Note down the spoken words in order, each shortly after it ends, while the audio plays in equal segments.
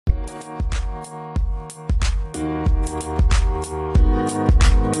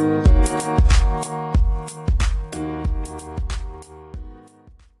Hey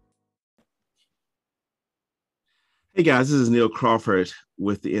guys, this is Neil Crawford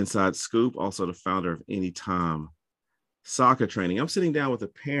with the Inside Scoop, also the founder of Anytime Soccer Training. I'm sitting down with a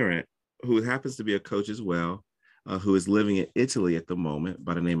parent who happens to be a coach as well, who is living in Italy at the moment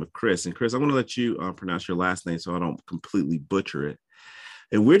by the name of Chris. And Chris, I'm going to let you pronounce your last name so I don't completely butcher it.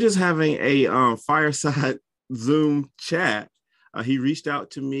 And we're just having a fireside Zoom chat. He reached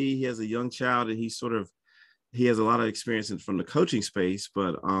out to me. He has a young child, and he has a lot of experience from the coaching space,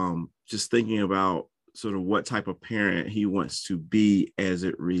 but just thinking about sort of what type of parent he wants to be as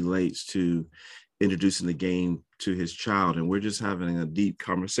it relates to introducing the game to his child. And we're just having a deep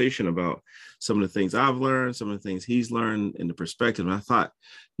conversation about some of the things I've learned, some of the things he's learned in the perspective. And I thought,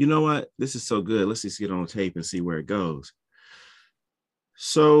 you know what, this is so good. Let's just get on tape and see where it goes.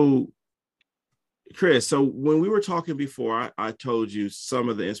 So, Chris, so when we were talking before, I told you some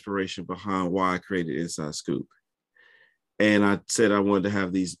of the inspiration behind why I created Inside Scoop. And I said I wanted to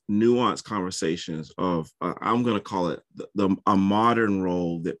have these nuanced conversations of, I'm going to call it a modern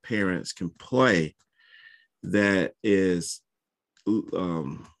role that parents can play that is a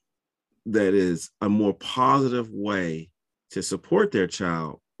more positive way to support their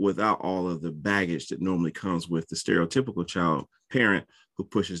child without all of the baggage that normally comes with the stereotypical child parent who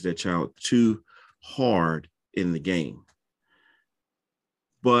pushes their child too hard in the game.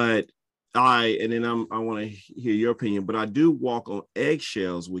 But I want to hear your opinion, but I do walk on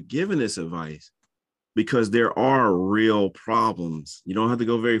eggshells with giving this advice because there are real problems. You don't have to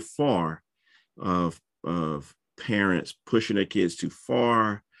go very far of parents pushing their kids too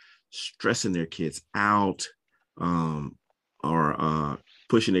far, stressing their kids out, or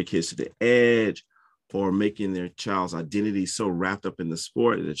pushing their kids to the edge, or making their child's identity so wrapped up in the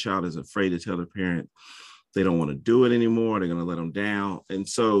sport that the child is afraid to tell the parent they don't want to do it anymore. They're going to let them down. And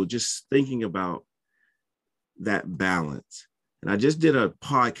so just thinking about that balance. And I just did a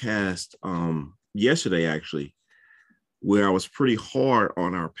podcast yesterday, actually, where I was pretty hard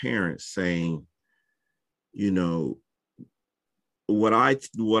on our parents saying, you know, what I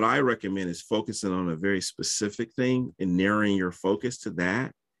recommend is focusing on a very specific thing and narrowing your focus to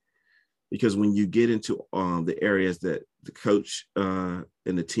that. Because when you get into the areas that the coach and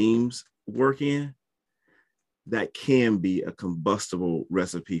the teams work in, that can be a combustible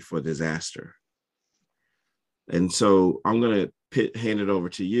recipe for disaster. And so I'm going to hand it over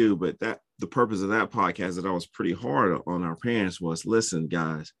to you. But the purpose of that podcast that I was pretty hard on our parents was, listen,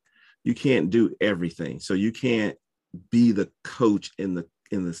 guys, you can't do everything. So you can't be the coach in the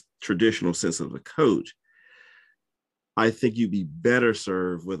traditional sense of the coach. I think you'd be better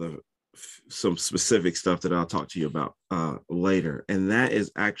served with some specific stuff that I'll talk to you about later. And that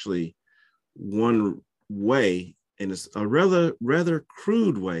is actually one way, and it's a rather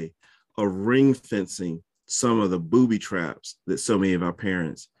crude way of ring fencing some of the booby traps that so many of our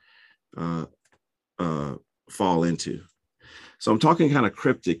parents fall into. So I'm talking kind of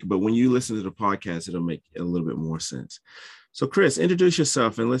cryptic, but when you listen to the podcast, it'll make a little bit more sense. So Chris, introduce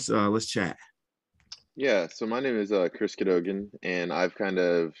yourself and let's chat. Yeah, so my name is Chris Cadogan, and I've kind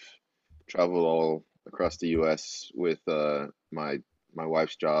of traveled all across the U.S. with my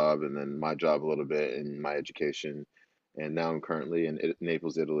wife's job and then my job a little bit in my education. And now I'm currently in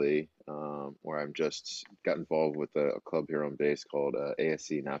Naples, Italy, where I'm just got involved with a club here on base called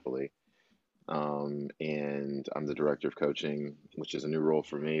ASC Napoli. And I'm the director of coaching, which is a new role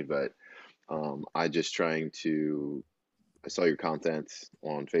for me, but I saw your content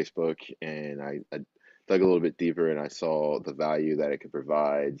on Facebook, and I dug a little bit deeper, and I saw the value that it could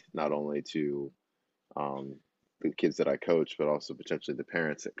provide not only to um, the kids that I coach, but also potentially the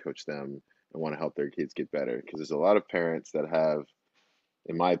parents that coach them and want to help their kids get better. Because there's a lot of parents that have,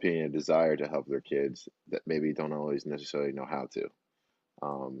 in my opinion, a desire to help their kids that maybe don't always necessarily know how to.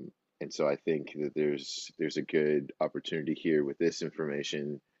 Um, and so I think that there's a good opportunity here with this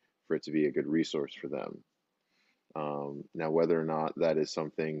information for it to be a good resource for them. Now, whether or not that is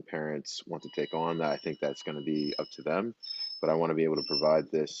something parents want to take on, that I think that's going to be up to them. But I want to be able to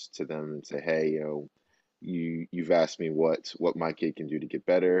provide this to them and say, hey, you've asked me what my kid can do to get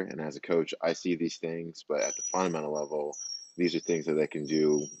better, and as a coach, I see these things, but at the fundamental level, these are things that they can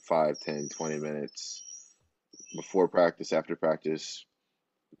do 5, 10, 20 minutes before practice, after practice,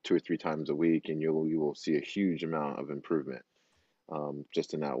 2 or 3 times a week, and you will see a huge amount of improvement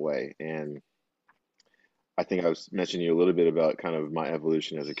just in that way. And I think I was mentioning you a little bit about kind of my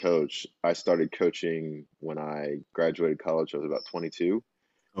evolution as a coach. I started coaching when I graduated college. I was about 22.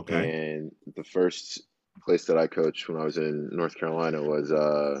 Okay. And the first place that I coached when I was in North Carolina was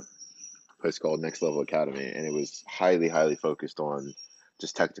a place called Next Level Academy. And it was highly, highly focused on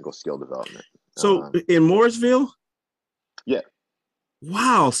just technical skill development. So in Mooresville? Yeah.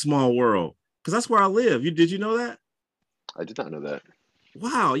 Wow, small world. Because that's where I live. Did you know that? I did not know that.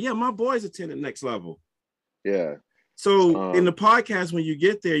 Wow. Yeah, my boys attended Next Level. Yeah. So in the podcast, when you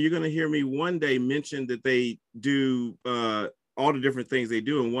get there, you're going to hear me one day mention that they do all the different things they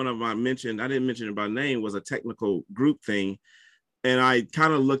do. And one of them I didn't mention it by name, was a technical group thing. And I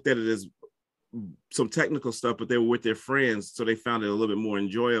kind of looked at it as some technical stuff, but they were with their friends. So they found it a little bit more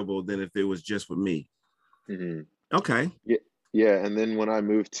enjoyable than if it was just with me. Mm-hmm. Okay. Yeah. Yeah. And then when I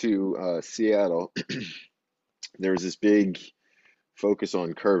moved to Seattle, there was this big focus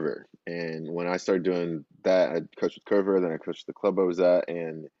on Curver. And when I started doing that, I coached with Curver, then I coached the club I was at,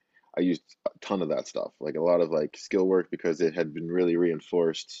 and I used a ton of that stuff, like a lot of like skill work, because it had been really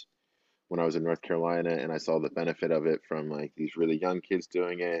reinforced when I was in North Carolina, and I saw the benefit of it from like these really young kids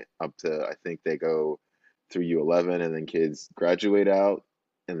doing it up to, I think they go through U11, and then kids graduate out,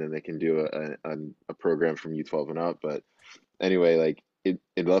 and then they can do a program from U12 and up. But anyway, like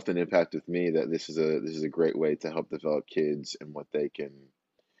it left an impact with me that this is a great way to help develop kids and what they can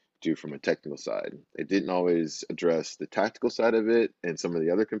do from a technical side. It didn't always address the tactical side of it and some of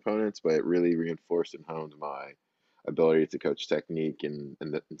the other components, but it really reinforced and honed my ability to coach technique and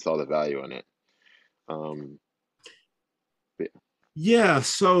saw the value in it. Yeah. Yeah,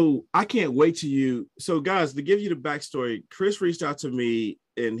 so I can't wait to you. So, guys, to give you the backstory, Chris reached out to me,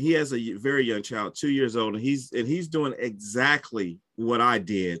 and he has a very young child, 2 years old, and he's doing exactly what I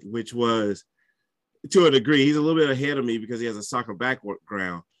did, which was, to a degree, he's a little bit ahead of me because he has a soccer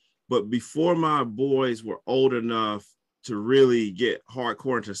background. But before my boys were old enough to really get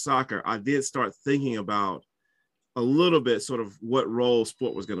hardcore into soccer, I did start thinking about a little bit sort of what role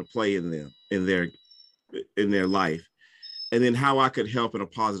sport was going to play in them, in their life, and then how I could help in a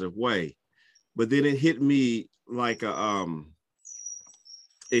positive way. But then it hit me like a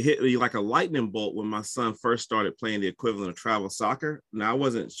lightning bolt when my son first started playing the equivalent of travel soccer. Now, I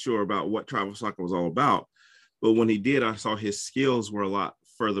wasn't sure about what travel soccer was all about, but when he did, I saw his skills were a lot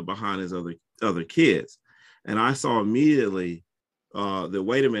further behind his other kids, and I saw immediately that,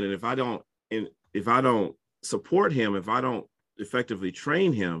 wait a minute, if I don't support him, if I don't effectively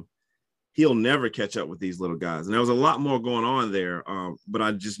train him, he'll never catch up with these little guys. And there was a lot more going on there, but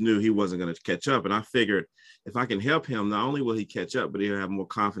I just knew he wasn't going to catch up. And I figured if I can help him, not only will he catch up, but he'll have more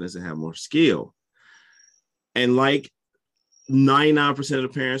confidence and have more skill. And like 99% of the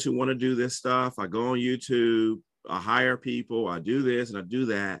parents who want to do this stuff, I go on YouTube, I hire people, I do this and I do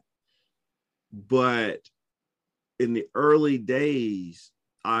that. But in the early days,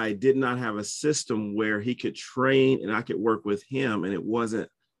 I did not have a system where he could train and I could work with him. And it wasn't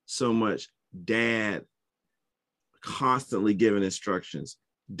so much dad constantly giving instructions,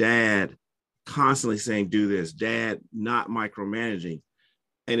 dad constantly saying, do this, dad not micromanaging.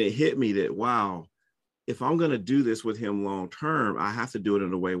 And it hit me that, wow, if I'm going to do this with him long term, I have to do it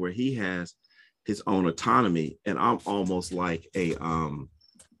in a way where he has his own autonomy. And I'm almost like a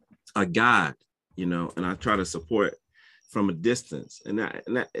guide, and I try to support from a distance. And that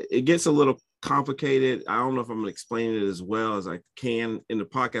it gets a little complicated. I don't know if I'm explaining it as well as I can in the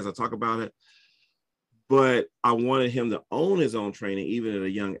podcast. I talk about it, but I wanted him to own his own training, even at a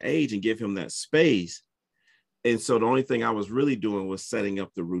young age, and give him that space. And so the only thing I was really doing was setting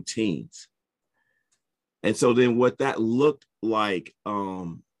up the routines. And so then what that looked like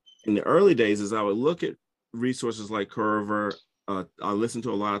in the early days is I would look at resources like Curver. I listened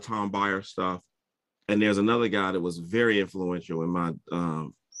to a lot of Tom Byer stuff. And there's another guy that was very influential in my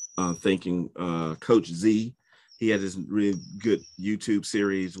thinking, Coach Z. He had this really good YouTube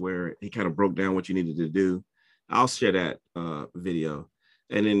series where he kind of broke down what you needed to do. I'll share that video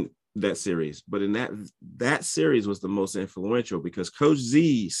and in that series. But in that series was the most influential because Coach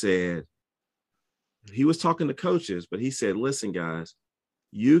Z said, he was talking to coaches, but he said, listen, guys,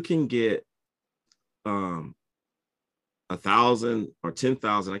 you can get 1,000 or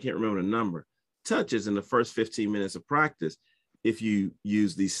 10,000, I can't remember the number, touches in the first 15 minutes of practice if you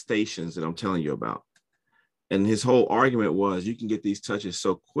use these stations that I'm telling you about. And his whole argument was you can get these touches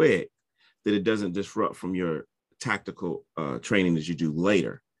so quick that it doesn't disrupt from your tactical training that you do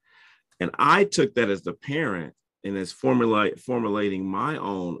later. And I took that as the parent and as formulating my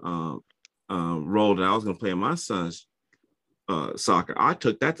own role that I was going to play in my son's soccer. I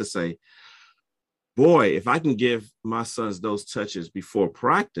took that to say, boy, if I can give my sons those touches before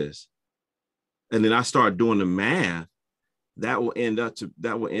practice, and then I start doing the math, that will end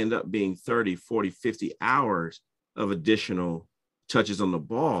up being 30, 40, 50 hours of additional touches on the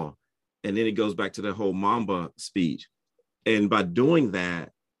ball. And then it goes back to the whole Mamba speech. And by doing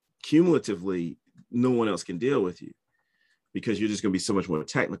that, cumulatively, no one else can deal with you. because you're just going to be so much more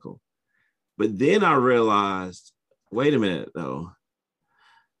technical. But then I realized, wait a minute, though.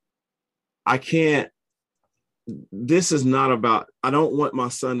 I can't, this is not about, I don't want my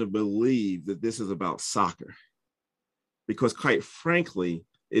son to believe that this is about soccer. Because quite frankly,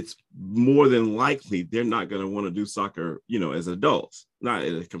 it's more than likely they're not going to want to do soccer, as adults, not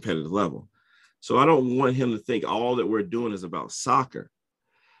at a competitive level. So I don't want him to think all that we're doing is about soccer.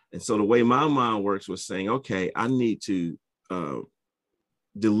 And so the way my mind works was saying, okay, I need to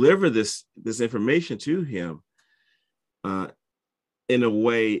deliver this information to him in a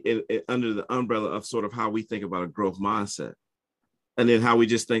way under the umbrella of sort of how we think about a growth mindset, and then how we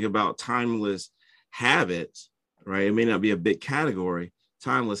just think about timeless habits, right? It may not be a big category,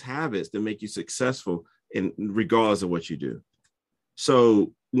 timeless habits that make you successful in regardless of what you do.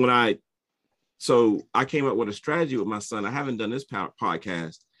 So I came up with a strategy with my son. I haven't done this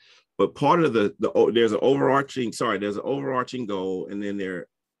podcast, but part of there's an overarching goal, and then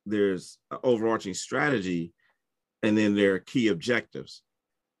there's an overarching strategy, and then there are key objectives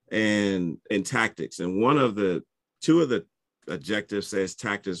and tactics. And two of the objectives says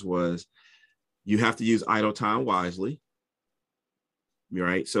tactics was you have to use idle time wisely,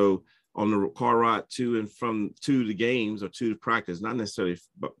 right? So on the car ride to and from to the games or to practice, not necessarily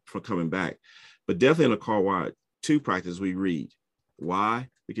for coming back, but definitely in the car ride to practice, we read. Why?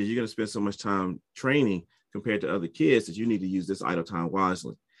 Because you're going to spend so much time training compared to other kids that you need to use this idle time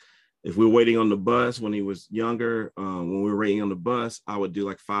wisely. If we're waiting on the bus when he was younger, when we were waiting on the bus, I would do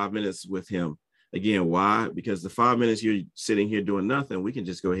like 5 minutes with him. Again, why? Because the 5 minutes you're sitting here doing nothing, we can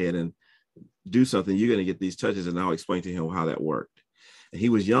just go ahead and do something. You're going to get these touches, and I'll explain to him how that worked. And he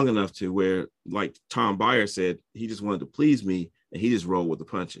was young enough to where, like Tom Byer said, he just wanted to please me, and he just rolled with the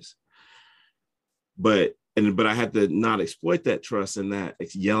punches. But I had to not exploit that trust and that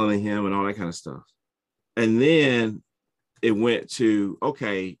yelling at him and all that kind of stuff. And then it went to,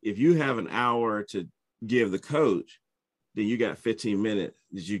 okay, if you have an hour to give the coach, then you got 15 minutes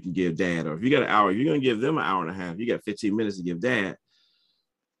that you can give dad. Or if you got an hour, you're going to give them an hour and a half. You got 15 minutes to give dad.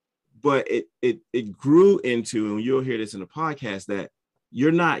 But it grew into, and you'll hear this in the podcast, that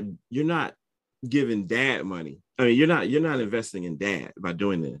you're not giving dad money. I mean, you're not investing in dad by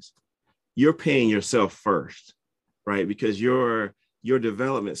doing this. You're paying yourself first, right? Because your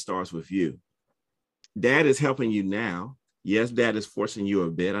development starts with you. Dad is helping you now. Yes, dad is forcing you a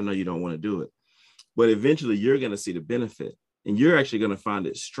bit. I know you don't want to do it, but eventually you're going to see the benefit, and you're actually going to find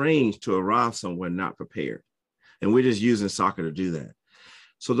it strange to arrive somewhere not prepared. And we're just using soccer to do that.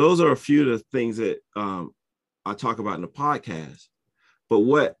 So those are a few of the things that I talk about in the podcast.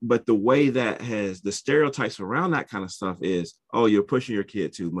 But the way that the stereotypes around that kind of stuff is, oh, you're pushing your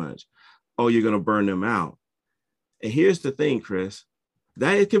kid too much. Oh, you're going to burn them out. And here's the thing, Chris,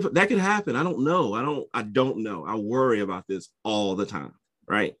 that could happen. I don't know. I don't know. I worry about this all the time,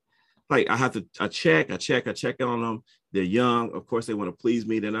 right? Like I check on them. They're young. Of course, they want to please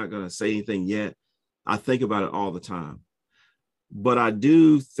me. They're not going to say anything yet. I think about it all the time. But I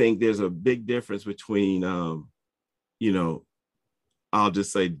do think there's a big difference between, I'll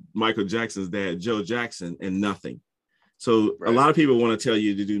just say Michael Jackson's dad, Joe Jackson, and nothing. So right. A lot of people want to tell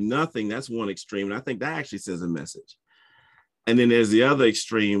you to do nothing. That's one extreme. And I think that actually sends a message. And then there's the other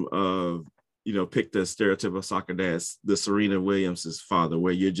extreme of, pick the stereotypical soccer dad, the Serena Williams' father,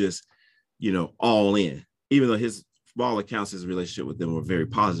 where you're just, all in, even though by all accounts, his relationship with them were very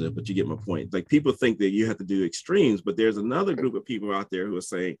positive, but you get my point. Like, people think that you have to do extremes, but there's another group of people out there who are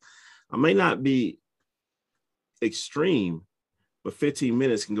saying, I may not be extreme, but 15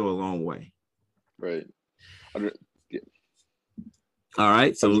 minutes can go a long way. Right. Yeah. All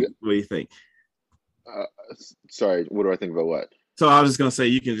right. So what do you think? Sorry, what do I think about what? So I was just going to say,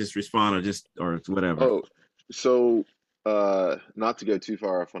 you can just respond or whatever. Oh, so not to go too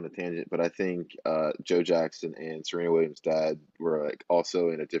far off on a tangent, but I think Joe Jackson and Serena Williams' dad were like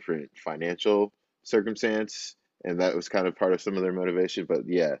also in a different financial circumstance, and that was kind of part of some of their motivation. But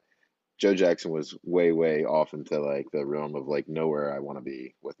yeah, Joe Jackson was way, way off into like the realm of like nowhere I want to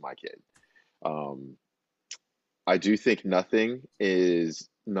be with my kid. I do think nothing is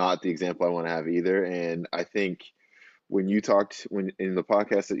not the example I want to have either, and I think when you talked in the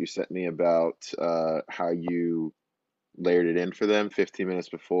podcast that you sent me about how you layered it in for them 15 minutes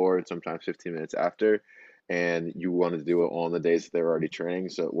before and sometimes 15 minutes after, and you wanted to do it on the days that they were already training,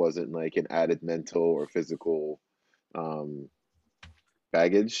 so it wasn't like an added mental or physical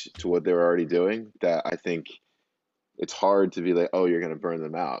baggage to what they were already doing, that I think it's hard to be like, oh, you're going to burn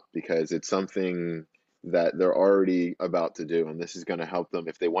them out, because it's something that they're already about to do, and this is going to help them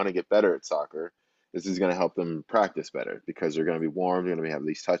if they want to get better at soccer. This is going to help them practice better because they're going to be warm, they're going to have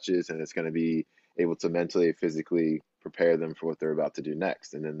these touches, and it's going to be able to mentally, physically prepare them for what they're about to do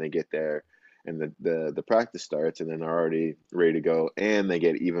next. And then they get there and the practice starts and then they're already ready to go. And they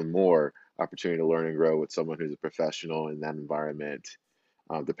get even more opportunity to learn and grow with someone who's a professional in that environment,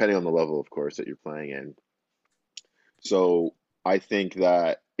 depending on the level, of course, that you're playing in. So I think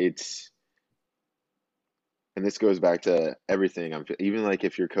that and this goes back to everything. Even like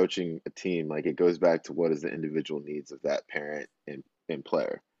if you're coaching a team, like it goes back to what is the individual needs of that parent and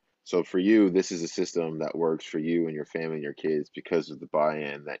player. So for you, this is a system that works for you and your family and your kids because of the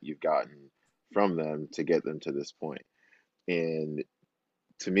buy-in that you've gotten from them to get them to this point. And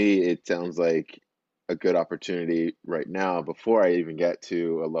to me, it sounds like a good opportunity right now before I even get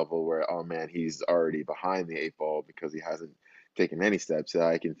to a level where, oh man, he's already behind the eight ball because he hasn't taken any steps, that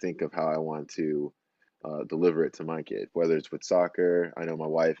I can think of how I want to deliver it to my kid, whether it's with soccer. I know my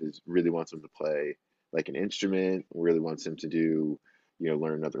wife really wants him to play like an instrument, really wants him to do,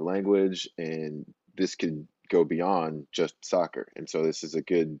 learn another language, and this could go beyond just soccer. And so this is a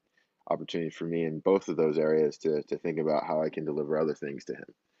good opportunity for me in both of those areas to think about how I can deliver other things to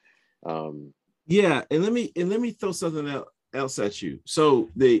him. Yeah, and let me throw something else at you. So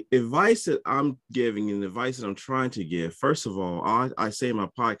the advice that I'm giving and the advice that I'm trying to give, first of all, I say in my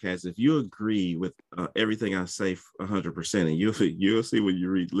podcast, if you agree with everything I say 100%, and you'll see when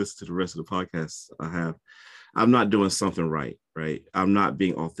you listen to the rest of the podcasts I have, I'm not doing something right. I'm not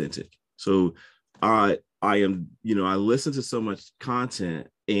being authentic. So I am, I listen to so much content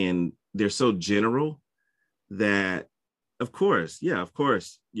and they're so general that of course,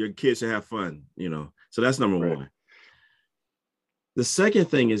 your kids should have fun, So that's number Right. one. The second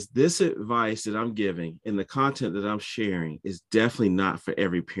thing is this advice that I'm giving and the content that I'm sharing is definitely not for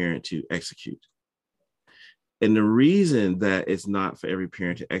every parent to execute. And the reason that it's not for every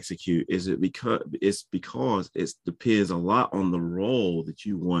parent to execute is because it depends a lot on the role that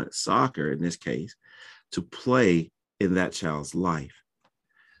you want soccer, in this case, to play in that child's life.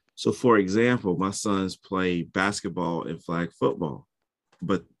 So, for example, my sons play basketball and flag football,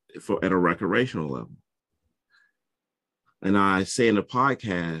 but at a recreational level. And I say in the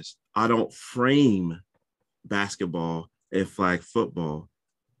podcast, I don't frame basketball and flag football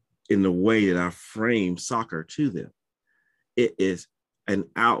in the way that I frame soccer to them. It is an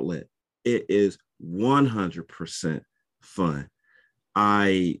outlet. It is 100% fun.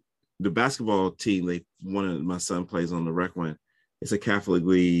 The basketball team, my son plays on the rec one. It's a Catholic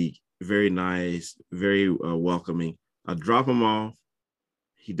league, very nice, very welcoming. I drop him off.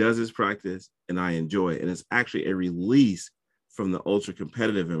 He does his practice and I enjoy it. And it's actually a release from the ultra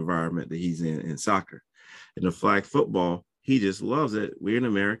competitive environment that he's in soccer. And the flag football, he just loves it. We're in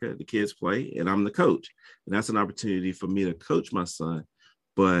America, the kids play, and I'm the coach. And that's an opportunity for me to coach my son,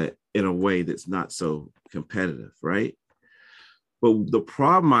 but in a way that's not so competitive, right? But the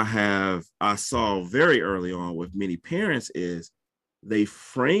problem I saw very early on with many parents is they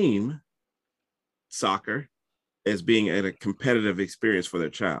frame soccer as being a competitive experience for their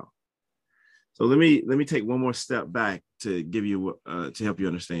child. So let me take one more step back to give you to help you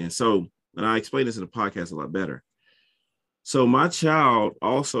understand. So, and I explained this in the podcast a lot better. So my child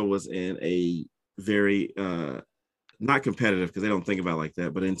also was in a very not competitive, because they don't think about it like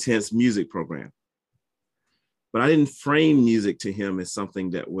that, but intense music program. But I didn't frame music to him as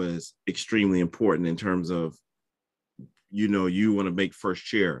something that was extremely important in terms of, you want to make first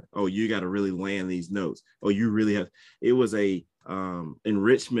chair. Oh, you got to really land these notes. Oh, you really have. It was a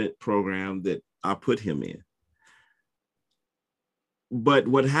enrichment program that I put him in. But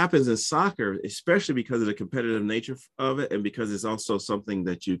what happens in soccer, especially because of the competitive nature of it, and because it's also something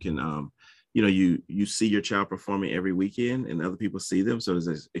that you can, you see your child performing every weekend and other people see them. So there's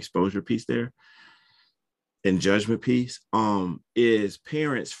this exposure piece there and judgment piece, is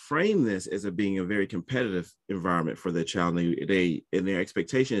parents frame this as being a very competitive environment for their child. And their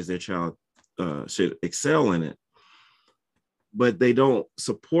expectation is their child should excel in it. But they don't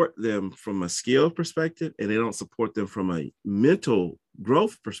support them from a skill perspective, and they don't support them from a mental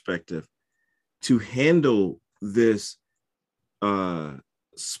growth perspective to handle this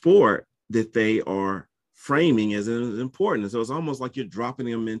sport that they are framing as important. And so it's almost like you're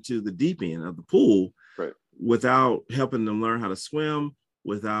dropping them into the deep end of the pool, right, without helping them learn how to swim,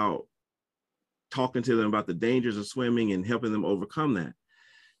 without talking to them about the dangers of swimming and helping them overcome that.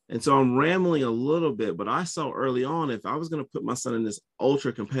 And so I'm rambling a little bit, but I saw early on, if I was going to put my son in this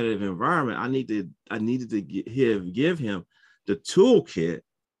ultra competitive environment, I needed to give him the toolkit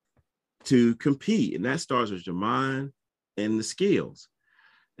to compete. And that starts with your mind and the skills.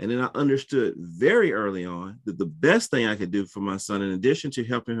 And then I understood very early on that the best thing I could do for my son, in addition to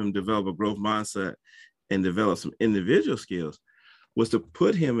helping him develop a growth mindset and develop some individual skills, was to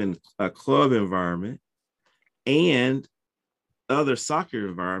put him in a club environment and other soccer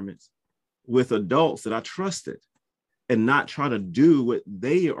environments with adults that I trusted and not try to do what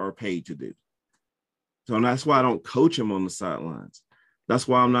they are paid to do. So that's why I don't coach him on the sidelines. That's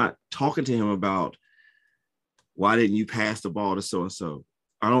why I'm not talking to him about why didn't you pass the ball to so-and-so.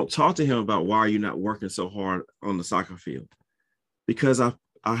 I don't talk to him about why are you not working so hard on the soccer field, because I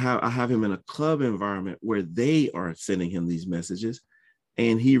have him in a club environment where they are sending him these messages,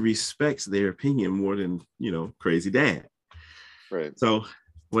 and he respects their opinion more than, crazy dad. Right. So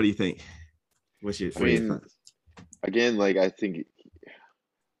what do you think? What are your thoughts? Again, like I think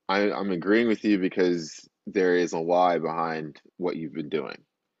I'm agreeing with you because there is a why behind what you've been doing,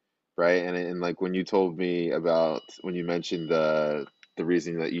 right? And like when you told me about when you mentioned the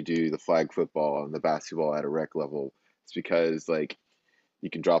reason that you do the flag football and the basketball at a rec level, it's because like you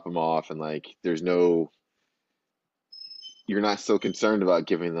can drop them off and like you're not so concerned about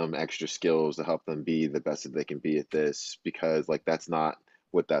giving them extra skills to help them be the best that they can be at this, because like that's not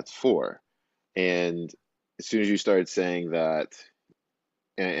what that's for. And as soon as you started saying that,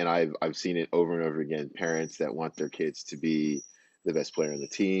 and I've seen it over and over again, parents that want their kids to be the best player on the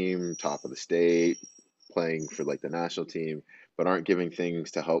team, top of the state, playing for like the national team, but aren't giving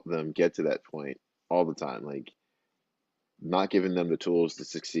things to help them get to that point all the time, like not giving them the tools to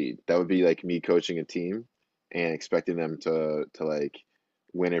succeed. That would be like me coaching a team and expecting them to like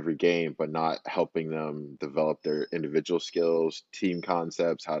win every game, but not helping them develop their individual skills, team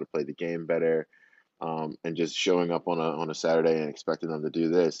concepts, how to play the game better, and just showing up on a Saturday and expecting them to do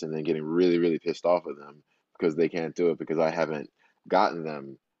this, and then getting really really pissed off at them because they can't do it because I haven't gotten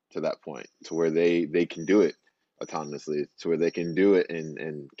them to that point to where they can do it autonomously, to where they can do it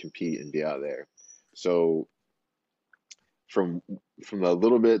and compete and be out there. So from the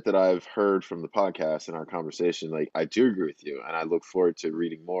little bit that I've heard from the podcast and our conversation, like I do agree with you, and I look forward to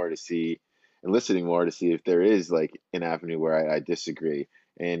reading more to see and listening more to see if there is like an avenue where I disagree.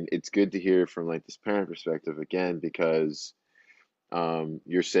 And it's good to hear from like this parent perspective again, because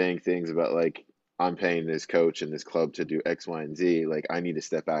you're saying things about like I'm paying this coach and this club to do X, Y, and Z. Like I need to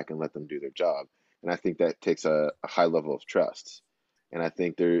step back and let them do their job. And I think that takes a high level of trust. And I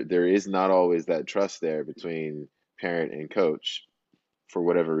think there is not always that trust there between parent and coach for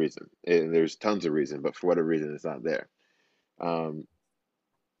whatever reason. And there's tons of reason, but for whatever reason, it's not there. Um,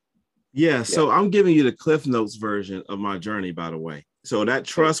 Yeah, yeah, so I'm giving you the Cliff Notes version of my journey, by the way. So that okay.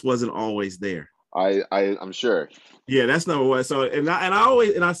 trust wasn't always there. I'm sure. Yeah, that's number one. So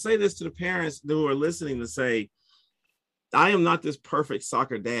I say this to the parents who are listening to say, I am not this perfect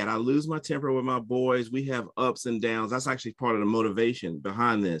soccer dad. I lose my temper with my boys. We have ups and downs. That's actually part of the motivation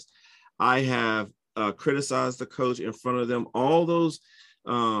behind this. I have criticized the coach in front of them. All those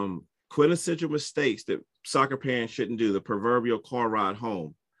quintessential mistakes that soccer parents shouldn't do, the proverbial car ride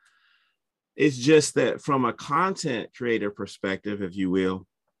home. It's just that from a content creator perspective, if you will,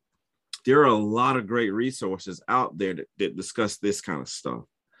 there are a lot of great resources out there that discuss this kind of stuff.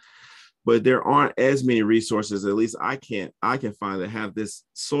 But there aren't as many resources, at least I can find, that have this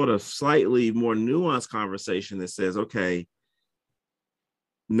sort of slightly more nuanced conversation that says, okay,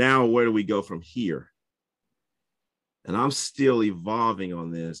 now where do we go from here? And I'm still evolving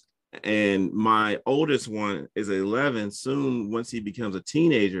on this. And my oldest one is 11. Soon, once he becomes a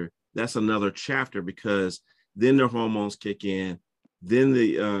teenager, that's another chapter, because then the hormones kick in, then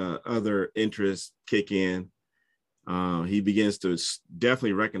the other interests kick in. He begins to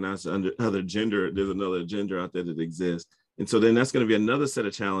definitely recognize the other gender. There's another gender out there that exists. And so then that's going to be another set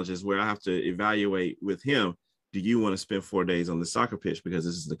of challenges where I have to evaluate with him, do you want to spend 4 days on the soccer pitch? Because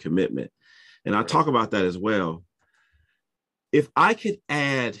this is the commitment. And I talk about that as well. If I could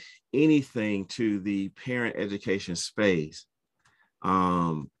add anything to the parent education space,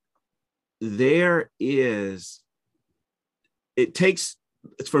 it takes,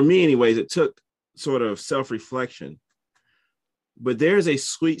 for me anyways, it took sort of self-reflection, but there's a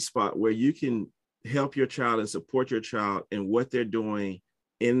sweet spot where you can help your child and support your child in what they're doing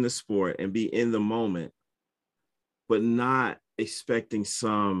in the sport and be in the moment, but not expecting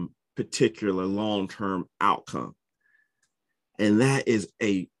some particular long-term outcome. And that is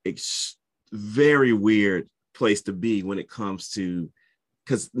a very weird place to be when it comes to,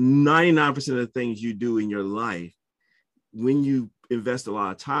 because 99% of the things you do in your life, when you invest a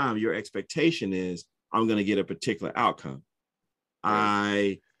lot of time, your expectation is, I'm going to get a particular outcome. Right.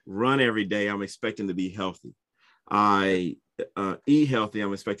 I run every day. I'm expecting to be healthy. I eat healthy.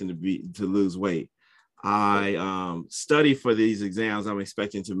 I'm expecting to lose weight. I study for these exams. I'm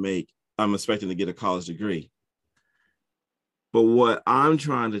expecting to get a college degree. But what I'm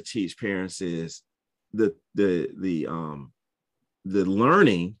trying to teach parents is the the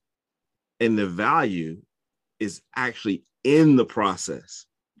learning and the value is actually in the process.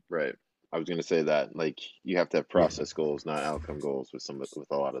 Right. I was going to say that, like, you have to have Yeah. process goals, not outcome goals with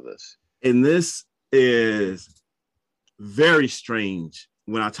a lot of this. And this is very strange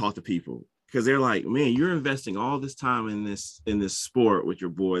when I talk to people because they're like, man, you're investing all this time in this sport with your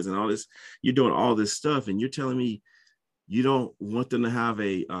boys and all this, you're doing all this stuff, and you're telling me you don't want them to have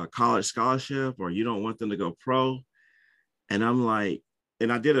a college scholarship or you don't want them to go pro. And I'm like,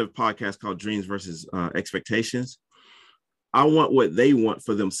 and I did a podcast called Dreams versus Expectations. I want what they want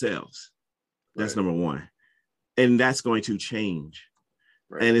for themselves. That's Right. number one. And that's going to change.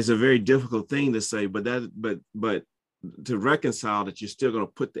 Right. And it's a very difficult thing to say, but to reconcile that you're still going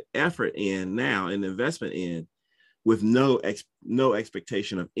to put the effort in now and the investment in with no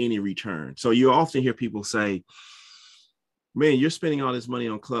expectation of any return. So you often hear people say, man, you're spending all this money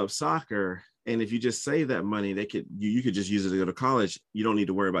on club soccer, and if you just save that money, you could just use it to go to college. You don't need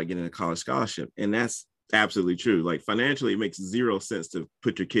to worry about getting a college scholarship. And that's absolutely true. Like financially, it makes zero sense to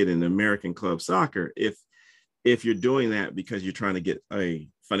put your kid in American club soccer if you're doing that because you're trying to get a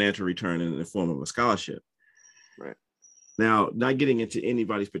financial return in the form of a scholarship. Right. Now, not getting into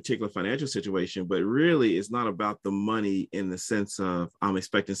anybody's particular financial situation, but really it's not about the money in the sense of I'm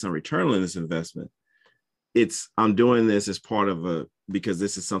expecting some return on this investment. It's I'm doing this as part of because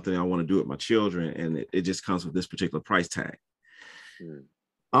this is something I want to do with my children, and it just comes with this particular price tag. Mm.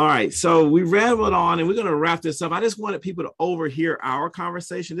 All right, so we rambled on, and we're going to wrap this up. I just wanted people to overhear our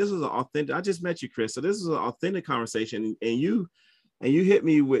conversation. This was an authentic. I just met you, Chris, so this is an authentic conversation, and you hit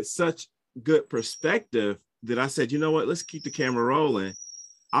me with such good perspective that I said, you know what? Let's keep the camera rolling.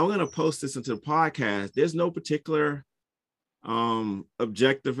 I'm going to post this into the podcast. There's no particular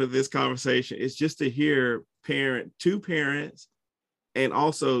objective for this conversation. It's just to hear two parents, and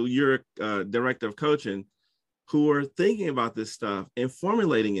also your director of coaching, who are thinking about this stuff and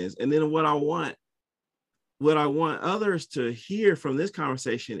formulating it. And then what I want others to hear from this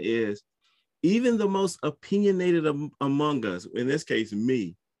conversation is even the most opinionated among us, in this case,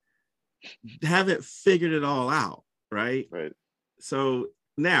 me, haven't figured it all out, right? Right. So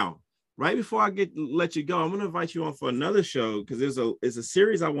now, right before I let you go, I'm going to invite you on for another show because there's a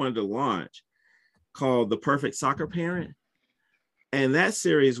series I wanted to launch called The Perfect Soccer Parent. And that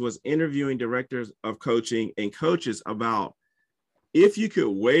series was interviewing directors of coaching and coaches about if you could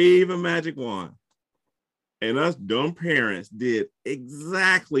wave a magic wand and us dumb parents did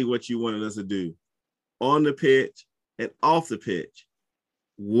exactly what you wanted us to do on the pitch and off the pitch,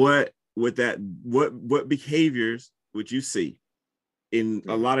 what behaviors would you see in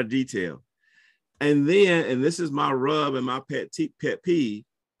a lot of detail? And then, and this is my rub and my pet peeve,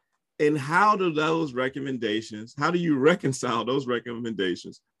 and how do you reconcile those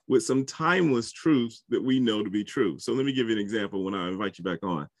recommendations with some timeless truths that we know to be true? So let me give you an example when I invite you back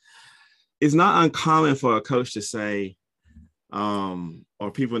on. It's not uncommon for a coach to say,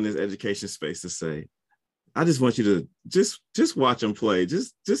 or people in this education space to say, I just want you to just watch them play.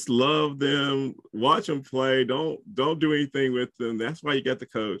 Just love them. Watch them play. Don't do anything with them. That's why you got the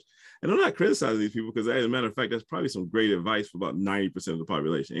coach. And I'm not criticizing these people because, as a matter of fact, that's probably some great advice for about 90% of the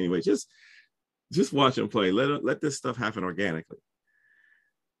population. Anyway, just watch them play. Let this stuff happen organically.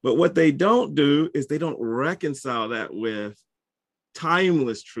 But what they don't do is they don't reconcile that with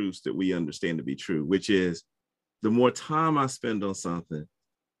timeless truths that we understand to be true, which is the more time I spend on something,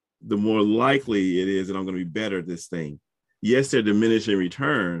 the more likely it is that I'm going to be better at this thing. Yes, they're diminishing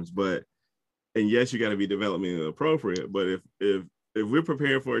returns, and yes, you got to be developmentally appropriate. But if we're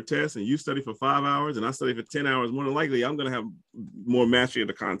preparing for a test and you study for 5 hours and I study for 10 hours, more than likely I'm going to have more mastery of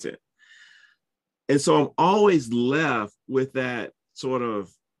the content. And so I'm always left with that sort of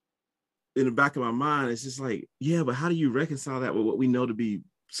in the back of my mind. It's just like, yeah, but how do you reconcile that with what we know to be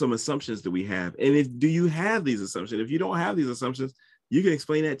some assumptions that we have? And do you have these assumptions? If you don't have these assumptions, you can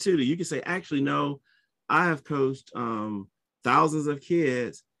explain that too. You can say, actually, no, I have coached thousands of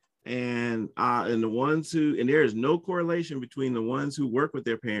kids, and there is no correlation between the ones who work with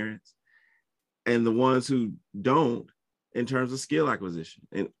their parents and the ones who don't in terms of skill acquisition.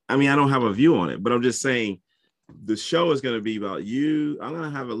 And I mean, I don't have a view on it, but I'm just saying the show is going to be about you. I'm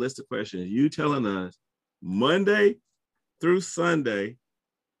going to have a list of questions. You telling us Monday through Sunday,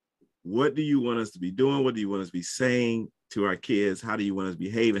 what do you want us to be doing? What do you want us to be saying to our kids? How do you want us to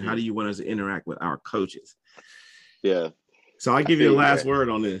behave? And how do you want us to interact with our coaches? Yeah. So I give you the last word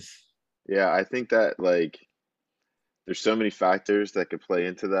on this. Yeah, I think that like there's so many factors that could play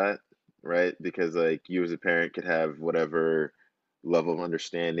into that, right? Because like you as a parent could have whatever level of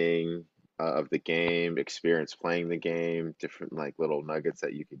understanding of the game, experience playing the game, different like little nuggets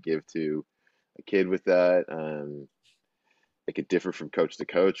that you could give to a kid with that. it could differ from coach to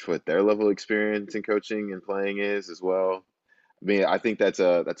coach what their level of experience in coaching and playing is as well. I mean, I think that's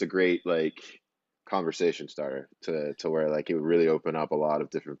a great like conversation starter to where like it would really open up a lot of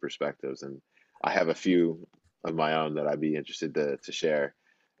different perspectives. And I have a few of my own that I'd be interested to share.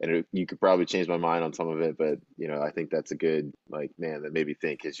 And you could probably change my mind on some of it, but I think that's a good like man that made me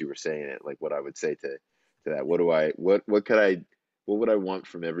think as you were saying it, like what I would say to that. What would I want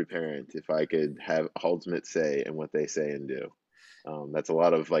from every parent if I could have ultimate say in what they say and do? That's a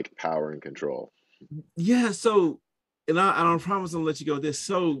lot of like power and control. Yeah. So, and I don't promise I'll let you go with this.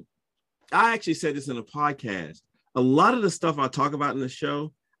 So I actually said this in a podcast. A lot of the stuff I talk about in the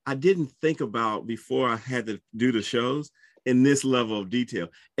show, I didn't think about before I had to do the shows in this level of detail.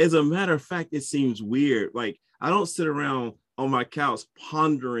 As a matter of fact, it seems weird. Like I don't sit around on my couch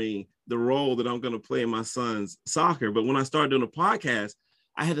pondering the role that I'm going to play in my son's soccer. But when I started doing a podcast,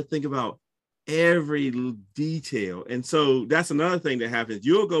 I had to think about every detail. And so that's another thing that happens.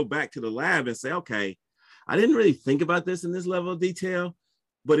 You'll go back to the lab and say, okay, I didn't really think about this in this level of detail.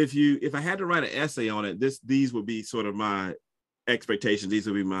 But if I had to write an essay on it, these would be sort of my expectations. These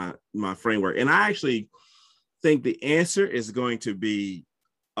would be my framework. And I actually think the answer is going to be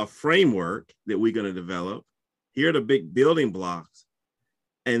a framework that we're going to develop. Here are the big building blocks.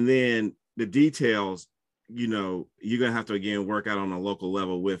 And then the details, you're going to have to, again, work out on a local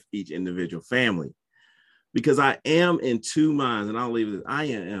level with each individual family. Because I am in two minds, and I'll leave it. I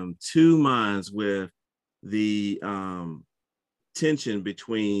am two minds with the tension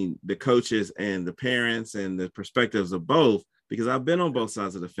between the coaches and the parents and the perspectives of both, because I've been on both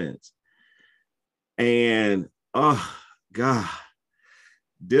sides of the fence. And oh God,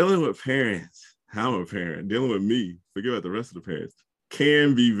 dealing with parents, I'm a parent, dealing with me, forget about the rest of the parents,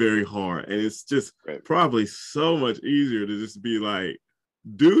 can be very hard. And it's just probably so much easier to just be like,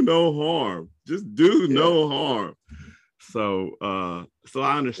 do no harm, just do no harm. So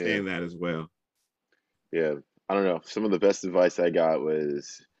I understand that as well. Yeah. I don't know. Some of the best advice I got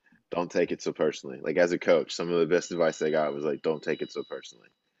was don't take it so personally. Like as a coach, some of the best advice I got was like don't take it so personally.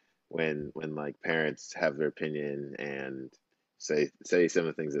 When like parents have their opinion and say some of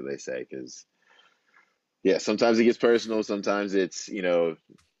the things that they say, because sometimes it gets personal, sometimes it's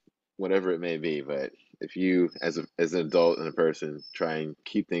whatever it may be. But if you as an adult and a person try and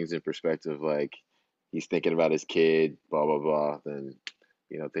keep things in perspective, like he's thinking about his kid, blah blah blah, then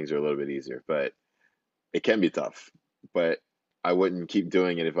things are a little bit easier. But it can be tough, but I wouldn't keep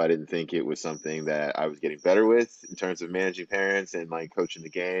doing it if I didn't think it was something that I was getting better with in terms of managing parents and like coaching the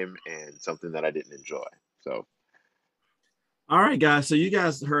game, and something that I didn't enjoy. So, all right, guys. So you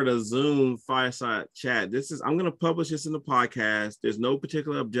guys heard a Zoom fireside chat. I'm going to publish this in the podcast. There's no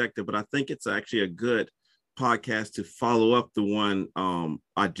particular objective, but I think it's actually a good podcast to follow up the one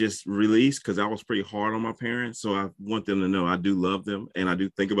I just released, because I was pretty hard on my parents. So I want them to know I do love them and I do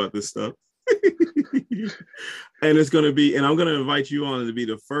think about this stuff. And it's going to be, and I'm going to invite you on to be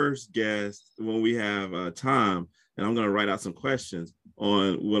the first guest when we have time. And I'm going to write out some questions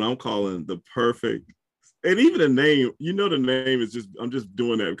on what I'm calling the perfect, and even the name, the name is just, I'm just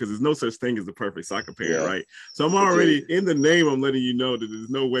doing that because there's no such thing as the perfect soccer parent, right? So I'm already in the name, I'm letting you know that there's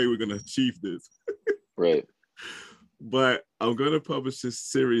no way we're going to achieve this. Right. But I'm going to publish this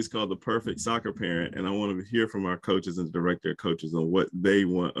series called The Perfect Soccer Parent. And I want to hear from our coaches and director coaches on what they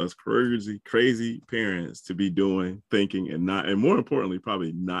want us crazy parents to be doing, thinking, and more importantly,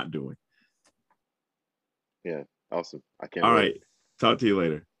 probably not doing. Yeah. Awesome. I can't wait. wait. All right. Talk to you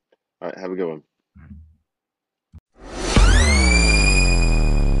later. All right. Have a good one.